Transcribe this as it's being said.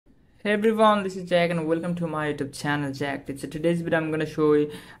Hey everyone, this is Jack and welcome to my YouTube channel Jack. So today's video I'm gonna show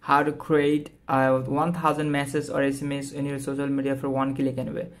you how to create 1000 messages or SMS in your social media for one click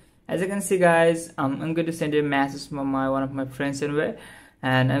anyway. As you can see guys, I'm going to send you a message from one of my friends anyway,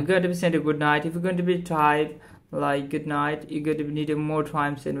 and I'm going to be sending a good night. If you're going to be type like good night, you're going to need it more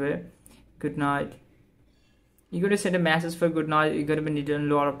times anyway. Good night. You're going to send a message for good night. You're going to be needed a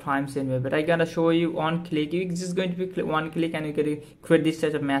lot of times anyway, but I gotta show you one click. You're just going to be one click and you're going to create this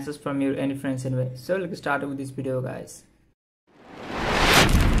type of message from your any friends anyway. So let's start with this video guys.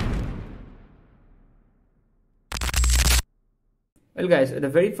 Well guys, the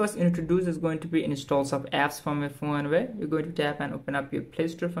very first you need to do is going to be install some apps from your phone anyway. You're going to tap and open up your Play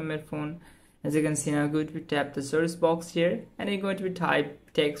Store from your phone. As you can see now, I'm going to be tap the search box here and you're going to be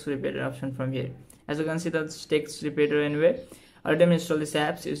type text repeater option from here. As you can see, that's text repeater anyway. Already install this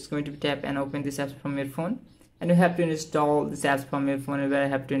apps, it's going to be tap and open this apps from your phone, and you have to install this apps from your phone, and I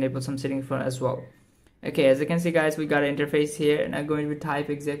have to enable some settings for as well. Okay, as you can see guys, we got an interface here, and I'm going to type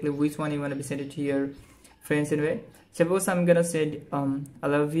exactly which one you want to be sending to your friends anyway. Suppose I'm gonna send I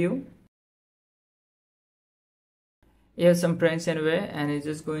love you. You have some friends anyway, and it's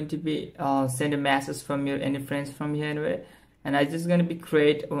just going to be send a message from your any friends from here anyway. And I just gonna be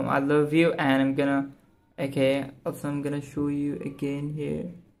create I love you, and I'm gonna also I'm gonna show you again here.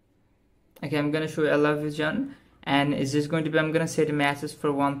 I'm gonna show you I love you John, and it's just going to be I'm gonna set a message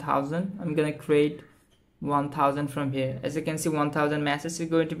for 1000. I'm gonna create 1000 from here. As you can see, 1000 messages is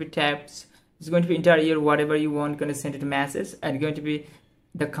going to be taps. It's going to be entire year whatever you want, gonna send it a message, and going to be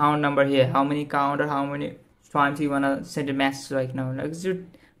the count number here, how many count or how many times you wanna send a message right now. Now just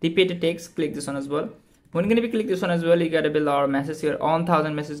repeat the text, click this one as well. When you're going to be click this one as well, you got a bit lot of messages here.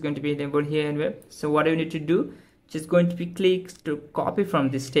 1000 messages going to be enabled here anyway. So what you need to do, just going to be click to copy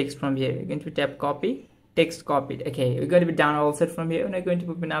from this text from here. You're going to tap copy, text copied. Okay, you're going to be down all set from here, and you're going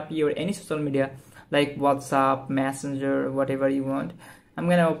to open up your any social media like WhatsApp, Messenger, whatever you want. I'm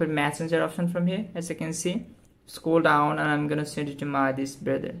gonna open Messenger option from here. As you can see, scroll down, and I'm gonna send it to this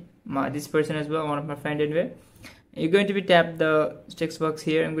person as well, one of my friend anyway. You're going to be tap the text box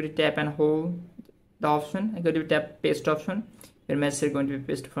here. I'm going to tap and hold the option. I'm going to tap paste option. Your message is going to be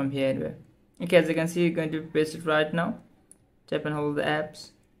pasted from here anyway. Okay, as you can see, you're going to paste it right now. Tap and hold the apps.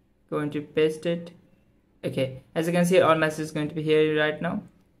 Going to paste it. Okay, as you can see, all messages is going to be here right now.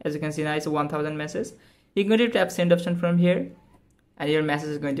 As you can see now, it's a 1000 messages. You're going to tap send option from here, and your message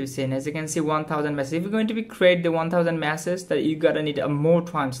is going to be sent. As you can see, 1000 messages. If you're going to be create the 1000 messages, that you gotta need more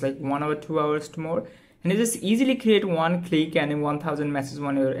times, like 1 hour, 2 hours to more, and you just easily create one click and in 1000 messages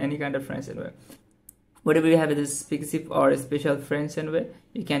on your any kind of friends anyway. Whatever you have this specific or special friends anyway,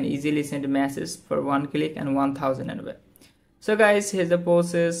 you can easily send a message for one click and 1000 anyway. So guys, here's the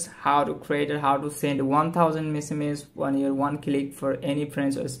process how to create or how to send 1000 messages on your one click for any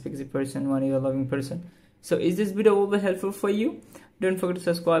friends or specific person, one your loving person. So is this video will be helpful for you? Don't forget to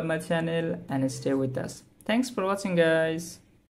subscribe my channel and stay with us. Thanks for watching guys.